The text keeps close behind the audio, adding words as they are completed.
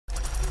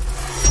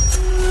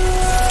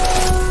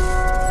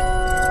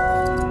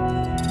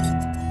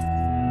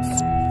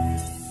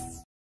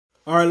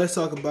All right, let's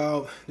talk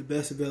about the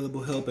best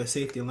available help at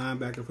safety and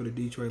linebacker for the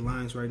Detroit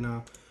Lions right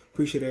now.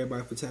 Appreciate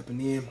everybody for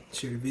tapping in.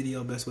 Share the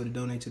video. Best way to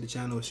donate to the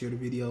channel is share the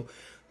video.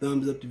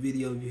 Thumbs up the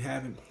video if you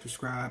haven't.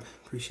 Subscribe.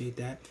 Appreciate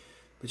that.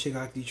 But check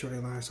out the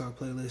Detroit Lions Talk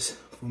playlist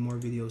for more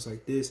videos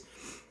like this.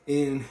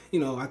 And, you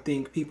know, I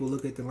think people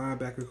look at the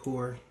linebacker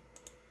core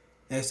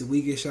as the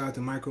weakest. Shout out to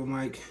Micro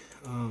Mike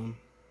and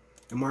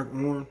Mark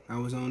Warren. I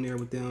was on there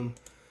with them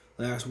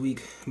last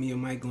week. Me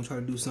and Mike gonna try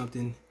to do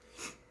something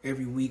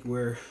every week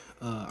where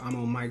I'm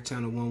on Mike's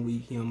channel one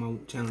week, he on my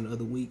channel the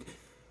other week.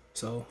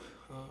 So,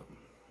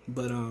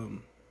 but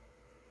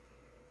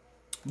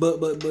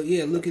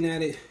yeah, looking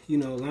at it, you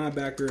know,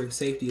 linebacker and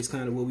safety is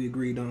kind of what we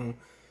agreed on.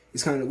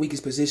 It's kind of the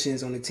weakest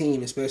positions on the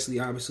team, especially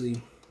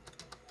obviously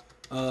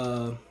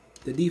the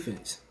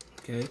defense.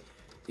 Okay,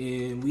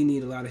 and we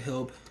need a lot of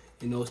help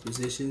in those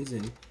positions.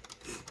 And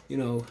you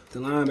know, the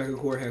linebacker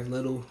core has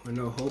little or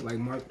no hope, like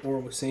Mark Orr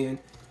was saying.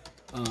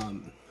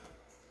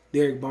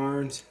 Derek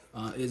Barnes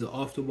is an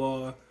off the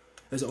ball,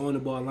 as an on the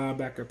ball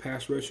linebacker,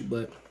 pass rusher.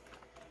 But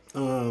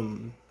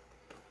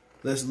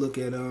let's look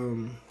at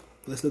some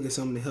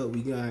of the help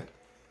we got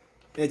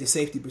at the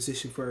safety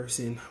position first.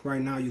 And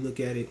right now, you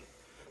look at it,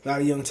 a lot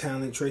of young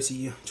talent,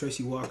 Tracy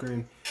Walker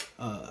and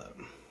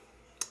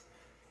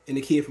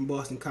the kid from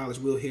Boston College,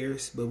 Will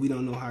Harris. But we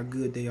don't know how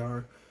good they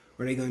are,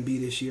 or they going to be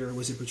this year.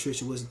 Was it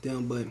Patricia? Was it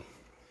them? But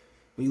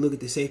when you look at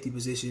the safety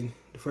position,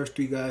 the first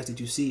three guys that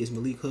you see is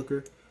Malik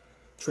Hooker,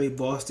 Trey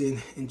Boston,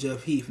 and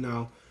Jeff Heath.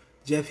 Now,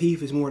 Jeff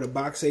Heath is more of the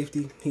box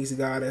safety. He's a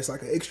guy that's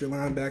like an extra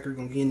linebacker,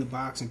 going to get in the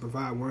box and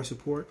provide run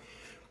support.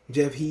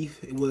 Jeff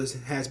Heath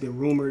has been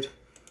rumored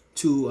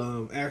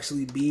to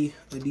actually be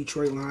a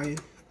Detroit Lion.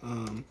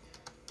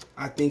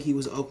 I think he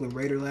was an Oakland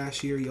Raider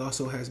last year. He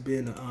also has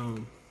been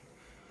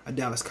a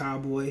Dallas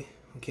Cowboy.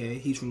 Okay,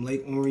 he's from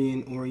Lake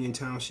Orion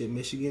Township,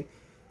 Michigan.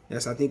 I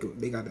think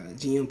they got a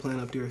GM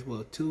plant up there as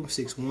well too.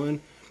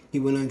 6'1". He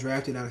went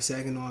undrafted out of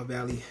Saginaw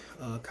Valley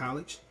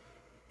College.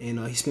 And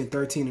he spent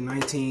 13 and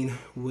 19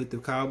 with the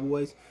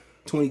Cowboys,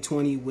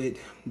 2020 with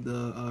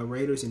the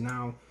Raiders, and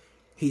now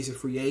he's a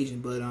free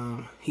agent. But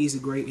he's a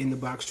great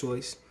in-the-box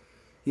choice.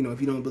 You know, if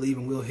you don't believe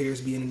in Will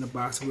Harris being in the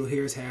box, Will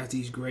Harris has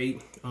these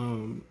great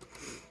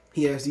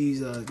he has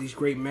these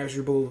great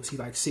measurables. He's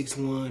like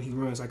 6'1". He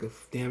runs like a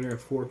damn near a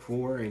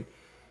 4'4",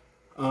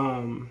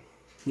 and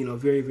you know,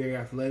 very, very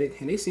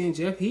athletic. And they saying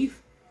Jeff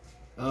Heath,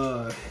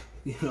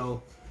 you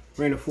know,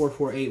 ran a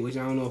 4.48, which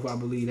I don't know if I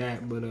believe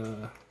that, but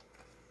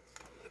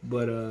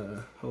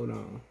hold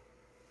on.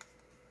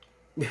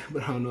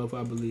 But I don't know if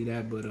I believe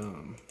that, but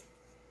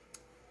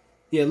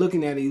yeah,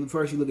 looking at it,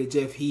 first you look at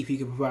Jeff Heath, he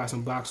can provide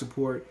some box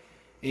support,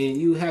 and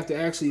you have to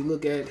actually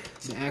look at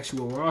the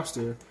actual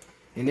roster,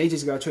 and they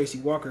just got Tracy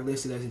Walker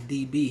listed as a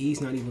DB. He's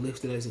not even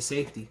listed as a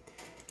safety,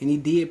 and he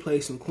did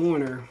play some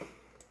corner.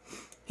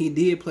 He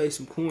did play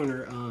some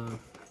corner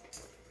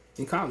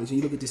in college. And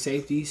you look at the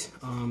safeties,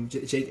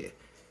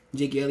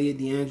 Jake Elliott,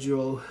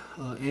 D'Angelo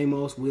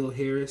Amos, Will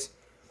Harris,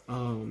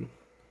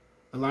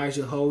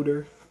 Elijah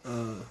Holder,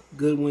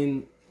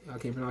 Goodwin, I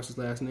can't pronounce his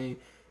last name,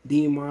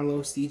 Dean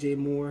Marlowe, C.J.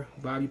 Moore,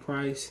 Bobby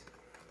Price.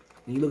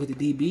 And you look at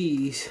the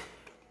DBs,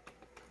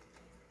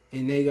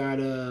 and they got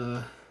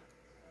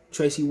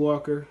Tracy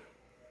Walker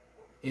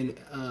and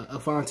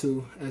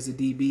Afonso as a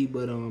DB.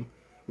 But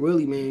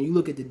really, man, you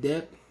look at the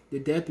depth. The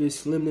depth is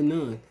slim to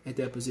none at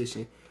that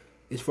position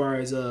as far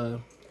as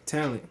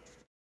talent.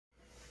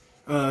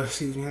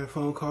 Excuse me, I had a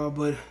phone call,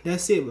 but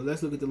that's it. But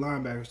let's look at the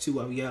linebackers too.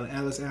 We got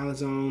Alice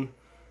Alazone.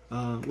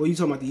 Well, you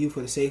talking about the youth for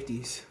the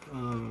safeties?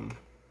 You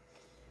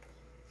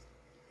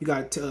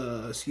got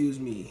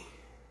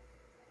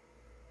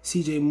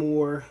C.J.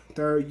 Moore,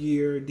 3rd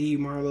year. D.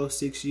 Marlowe,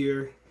 6th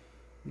year.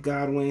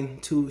 Godwin,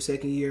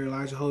 2nd year.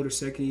 Elijah Holder,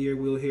 2nd year.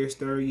 Will Harris,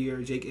 3rd year.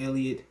 Jalen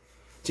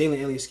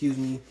Elliott, excuse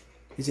me,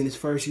 is in his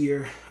 1st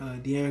year.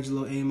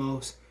 D'Angelo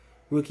Amos,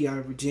 rookie out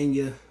of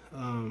Virginia.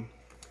 And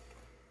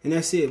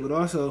that's it. But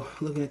also,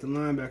 looking at the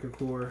linebacker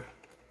core,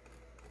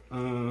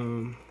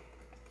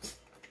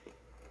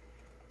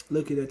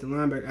 looking at the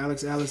linebacker,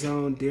 Alex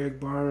Alazone, Derek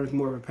Barnes,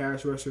 more of a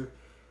pass rusher.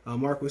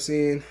 Mark was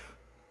saying,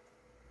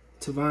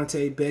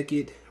 Tavante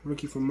Beckett,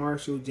 rookie from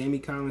Marshall. Jamie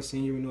Collins,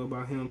 senior, we know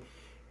about him.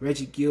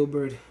 Reggie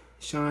Gilbert,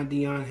 Sean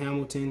Dion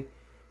Hamilton,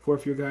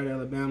 4th year guy at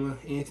Alabama.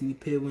 Anthony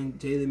Pitwin,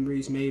 Jalen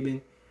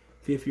Reese-Maben,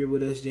 5th year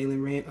with us.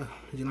 Jelani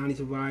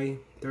Tavai,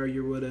 3rd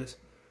year with us.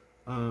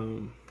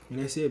 And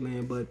that's it,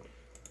 man. But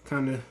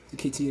kind of to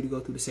continue to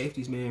go through the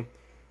safeties, man.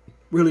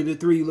 Really, the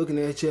three, looking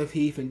at Jeff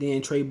Heath and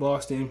then Trey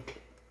Boston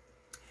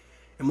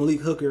and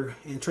Malik Hooker.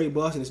 And Trey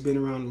Boston has been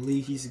around the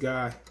league. He's a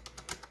guy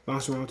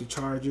bouncing around with the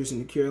Chargers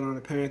and the Carolina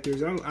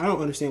Panthers. I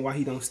don't understand why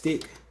he don't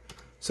stick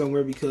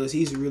somewhere, because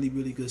he's a really,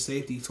 really good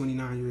safety.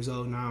 29 years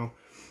old now.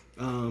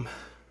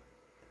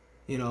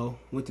 You know,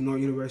 went to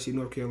University of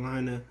North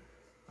Carolina.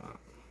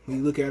 When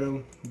you look at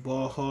him,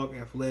 ball hawk,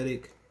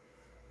 athletic.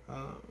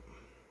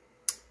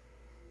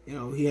 You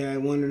know, he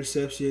had 1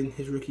 interception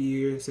his rookie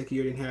year. 2nd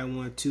year didn't have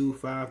one. 2,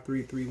 5,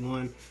 3, 3,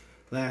 1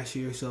 last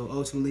year. So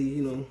ultimately,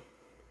 you know,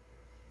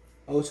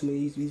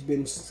 he's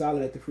been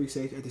solid at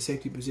the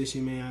safety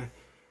position, man.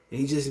 And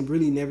he just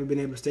really never been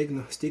able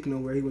to stick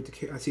nowhere. He went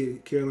to, I see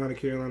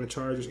Carolina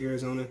Chargers,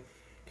 Arizona,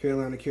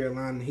 Carolina,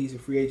 and he's a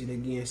free agent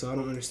again. So I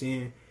don't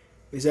understand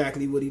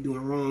exactly what he's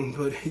doing wrong.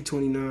 But he's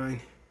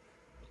 29,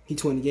 he's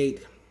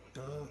 28,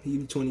 he'll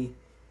be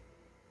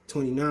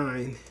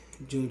 29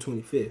 June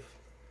 25th.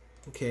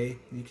 Okay,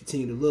 you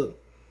continue to look,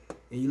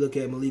 and you look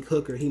at Malik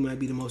Hooker. He might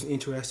be the most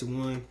interesting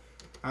one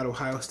out of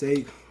Ohio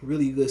State.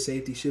 Really good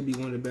safety. Should be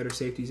one of the better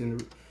safeties in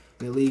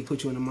the league.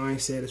 Put you in the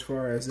mindset as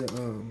far as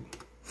the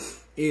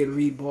Ed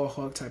Reed ball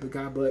hawk type of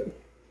guy, but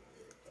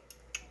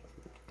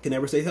can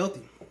never stay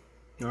healthy.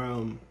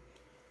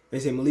 They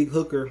say Malik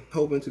Hooker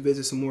hoping to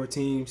visit some more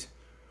teams.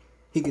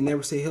 He can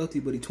never stay healthy,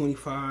 but he's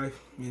 25,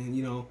 and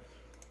you know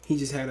he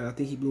just had I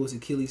think he blew his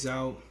Achilles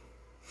out.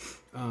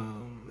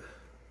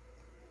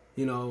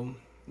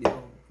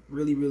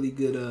 Really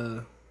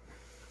good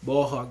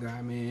ball hawk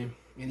guy, man.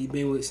 And he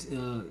been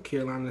with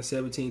Carolina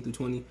 17 through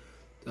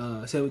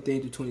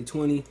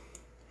 2020,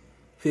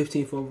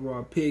 15th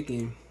overall pick,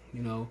 and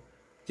you know,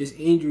 just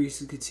injuries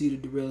to continue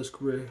to derail his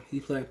career.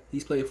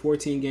 He's played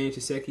 14 games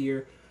his second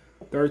year,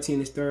 13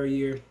 his third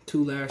year,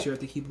 2 last year. I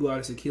think he blew out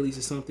his Achilles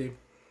or something.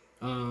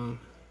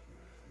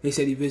 They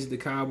said he visited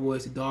the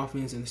Cowboys, the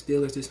Dolphins, and the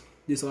Steelers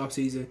this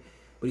offseason,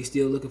 but he's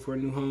still looking for a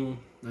new home.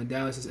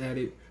 Dallas has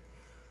added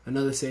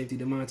another safety,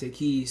 DeMonte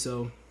Keys.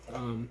 So I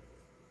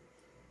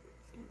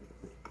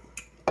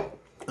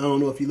don't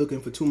know if you're looking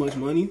for too much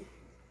money.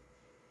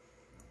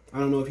 I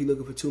don't know if you're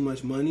looking for too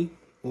much money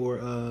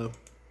or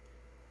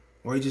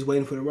you're just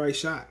waiting for the right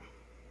shot.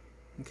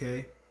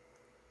 Okay,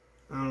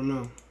 I don't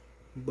know,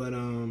 but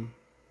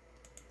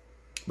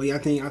yeah, I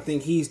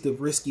think he's the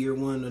riskier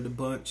one of the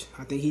bunch.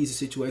 I think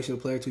he's a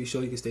situational player till he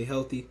show he can stay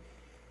healthy.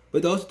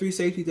 But those 3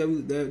 safeties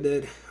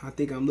that I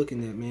think I'm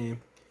looking at,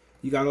 man.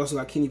 You also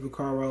got Kenny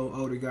Vaccaro,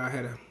 older guy,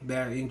 had a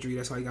bad injury.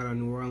 That's why he got out of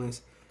New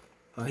Orleans.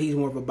 He's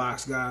more of a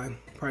box guy.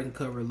 Probably can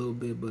cover a little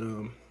bit, but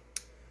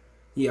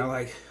yeah,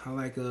 I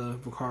like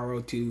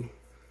Vaccaro too.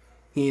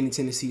 He ain't in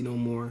Tennessee no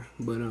more,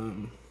 but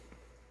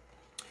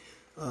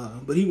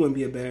he wouldn't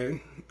be a bad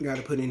guy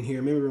to put in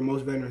here. Remember,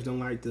 most veterans don't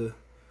like to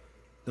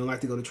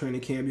go to training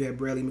camp. You had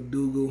Bradley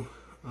McDougal.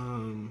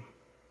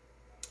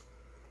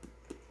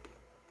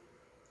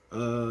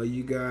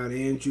 You got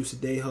Andrew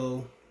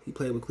Sadejo. He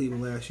played with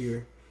Cleveland last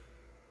year.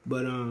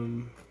 But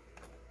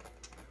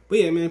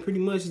yeah, man, pretty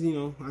much, you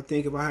know, I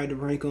think if I had to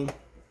rank them,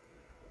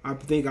 I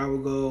think I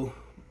would go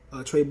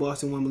Trey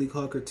Boston 1, Malik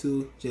Hooker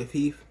 2, Jeff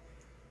Heath,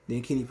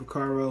 then Kenny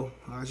Vaccaro.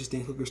 I just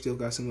think Hooker still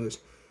got so much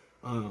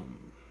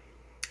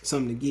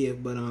something to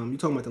give. But you're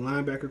talking about the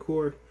linebacker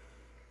core.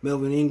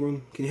 Melvin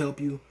Ingram can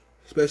help you,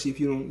 especially if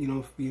you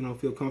don't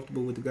feel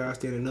comfortable with the guy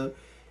standing up.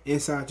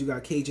 Inside, you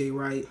got KJ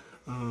Wright.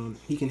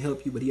 He can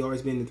help you, but he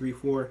always been in the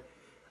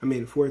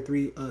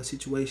 4-3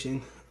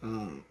 situation.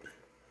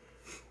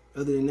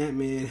 Other than that,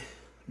 man,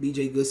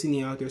 BJ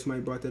Goodson out there.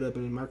 Somebody brought that up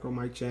in the micro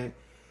mic chat.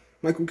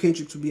 Michael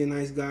Kendricks would be a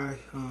nice guy,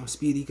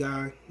 speedy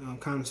guy,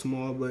 kind of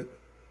small, but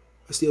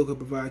still could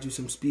provide you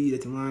some speed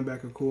at the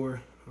linebacker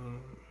core.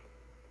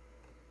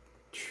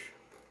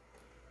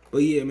 But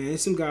yeah, man,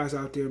 there's some guys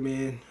out there,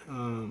 man.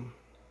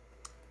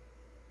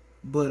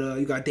 But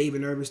you got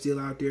David Irvin still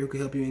out there who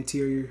could help you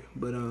interior.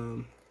 But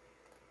you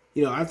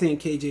know, I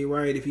think KJ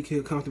Wright, if he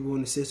feel comfortable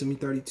in the system, he's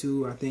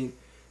 32. I think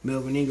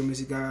Melvin Ingram is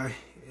a guy.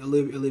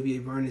 Olivier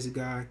Vernon is a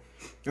guy.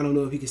 I don't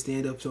know if he can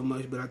stand up so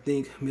much, but I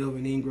think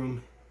Melvin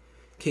Ingram,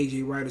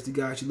 KJ Wright is the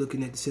guys you're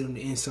looking at to sit on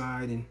the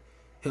inside and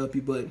help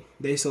you. But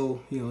they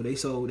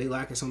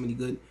lacking so many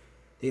good.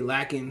 They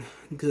lacking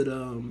good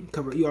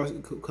cover. You also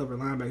cover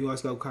linebacker. You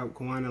also got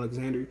Kawhi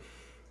Alexander,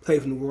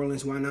 played from New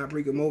Orleans. Why not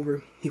bring him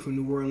over? He from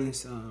New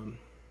Orleans.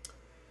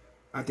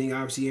 I think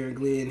obviously Aaron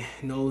Glenn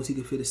knows he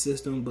can fit the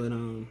system, but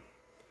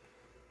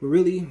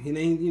really it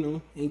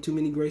ain't too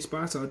many great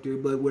spots out there.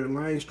 But where the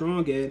Lions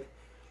strong at,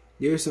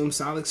 there's some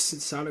solid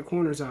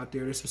corners out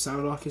there. There's some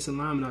solid offensive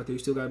linemen out there. You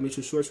still got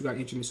Mitchell Schwartz, who got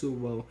injured in the Super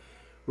Bowl.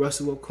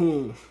 Russell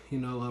Okung,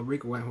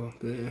 Rick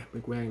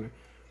Wagner.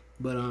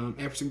 But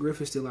Everson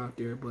Griffith's still out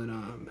there. But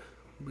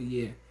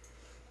yeah,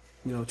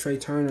 Trey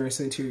Turner is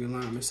interior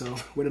lineman. So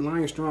where the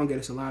Lions strong at,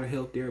 it's a lot of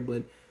help there.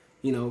 But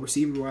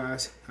receiver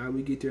wise,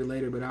 we get there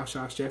later. But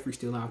Alshon Jeffrey's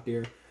still out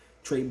there.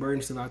 Trey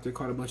Burton's still out there.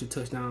 Caught a bunch of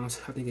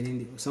touchdowns. I think in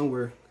India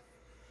somewhere.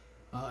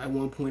 At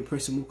one point,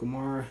 Prince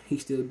Amukamara,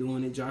 he's still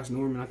doing it. Josh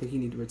Norman, I think he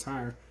need to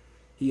retire.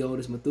 He old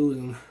as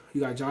Methuselah.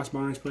 You got Josh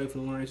Bynes play for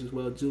the Lions as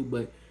well too.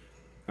 But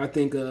I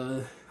think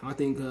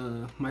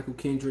Michael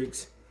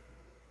Kendricks,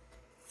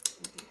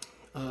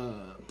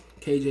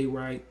 KJ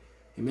Wright,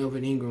 and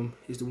Melvin Ingram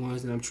is the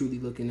ones that I'm truly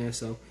looking at.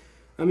 So,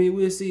 I mean,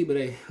 we'll see. But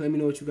hey, let me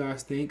know what you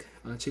guys think.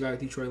 Check out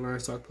the Detroit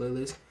Lions Talk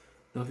playlist.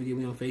 Don't forget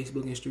me on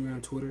Facebook,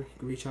 Instagram, Twitter. You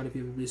can reach out if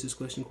you have a business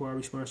question,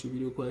 query, sponsor,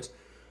 video request.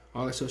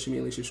 All our social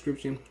media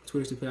subscription.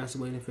 Twitter's the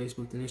fastest way than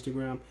Facebook and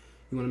Instagram.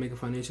 You want to make a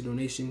financial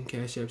donation,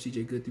 Cash App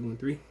CJ Good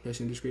 313. That's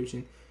in the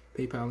description.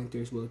 PayPal link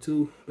there as well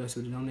too. Best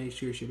way to donate,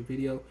 share the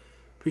video.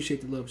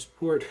 Appreciate the love and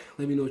support.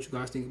 Let me know what you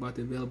guys think about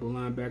the available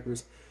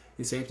linebackers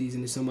and safeties,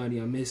 and if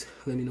somebody I missed,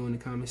 let me know in the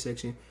comment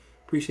section.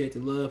 Appreciate the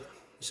love,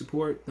 the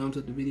support. Thumbs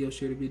up the video,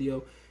 share the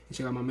video, And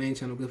check out my main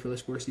channel, Goodfellas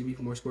Sports TV,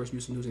 for more sports,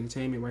 music, news, and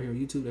entertainment right here on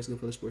YouTube. That's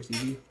Goodfellas Sports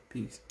TV.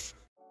 Peace.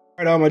 All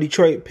right, all my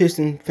Detroit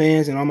Piston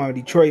fans and all my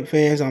Detroit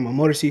fans, all my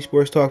Motor City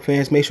Sports Talk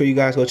fans, make sure you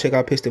guys go check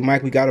out Piston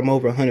Mike. We got him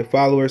over 100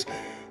 followers.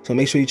 So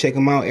make sure you check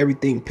him out.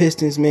 Everything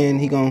Pistons, man.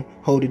 He gonna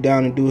hold it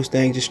down and do his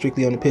thing just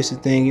strictly on the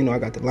Pistons thing. You know, I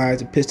got the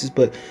Lions and Pistons,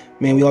 but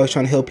man, we always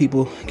trying to help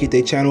people get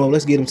their channel up.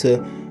 Let's get them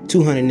to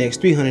 200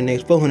 next, 300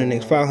 next, 400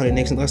 next, 500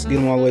 next, and let's get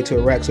them all the way to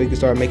a rack so you can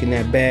start making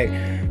that bag.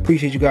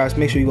 Appreciate you guys.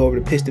 Make sure you go over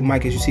to Piston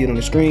Mike as you see it on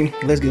the screen.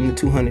 Let's get them to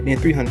 200, then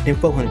 300, then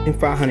 400, then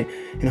 500,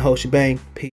 and the whole shebang. Peace.